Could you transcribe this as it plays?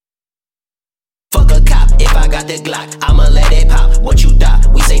got the Glock, I'ma let it pop. What you thought?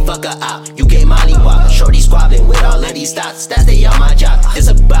 We say fuck her out. You get Molly Wop. Shorty squabbling with all of these thoughts. That's they on my job. This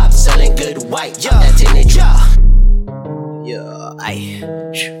a bop, selling good white. Yeah, that tin and drop. Yeah, aye.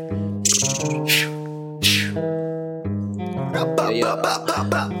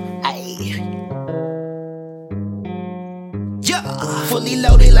 Fully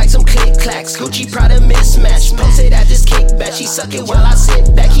loaded like some click clacks. Gucci Prada mismatch. Posted at this kickback. She suck it while I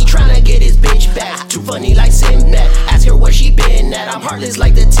sit back. He tryna get his bitch back. Too funny like Sinbad. Ask her where she been at. I'm heartless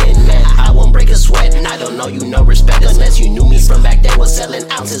like the Tin Man. I won't break a sweat. I don't know you no respect unless you knew me from back then. Was selling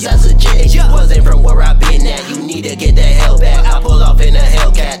ounces as a jet. You wasn't from where I been at. You need to get the hell back. I pull off in a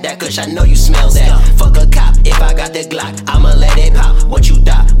Hellcat. That kush I know you smell that. Fuck a cop. If I got the Glock, I'ma let it pop. What you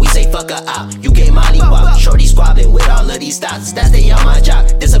thought? We say fuck her out. You get Molly Wop. Shorty squabbling with all of these thoughts. That's they on my job.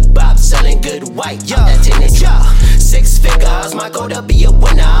 This a bop, selling good white. That tin and drop. 6 figures, my goal to be a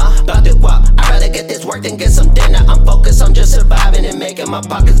winner. About to walk, I'd rather get this work than get some dinner. I'm focused on just surviving and making my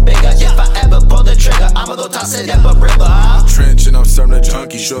pockets bigger. If I ever pull the trigger, I'ma go toss it up a river. Trench and I'm serving the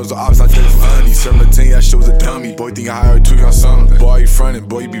junkie. Shows the ops, I take it funny. 17, that shit was a dummy. Boy, think I hired 2 on something. Boy, you frontin',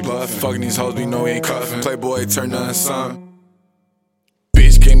 boy, you be bluffing. Fucking these hoes, we know we ain't cuffin'. Playboy, turn nothing something.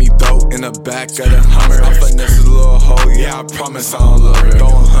 Bitch gave me throat in the back of the Hummer. I'm finesse a little hoe, yeah, I promise I don't love her.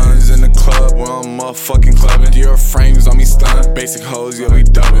 Throwing huns in the club when I'm motherfucking clubbing. Your frames on me stun, basic hoes, yeah, we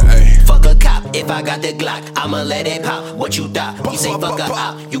dubbing, ayy. Fuck a cop, if I got the Glock, I'ma let it pop. What you thought? You say fuck her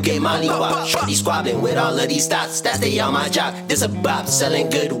out, you get Molly Wop. Shorty squabbling with all of these thoughts, that's they on my job. This a bop, selling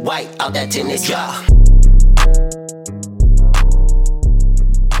good white, out that tin and drop.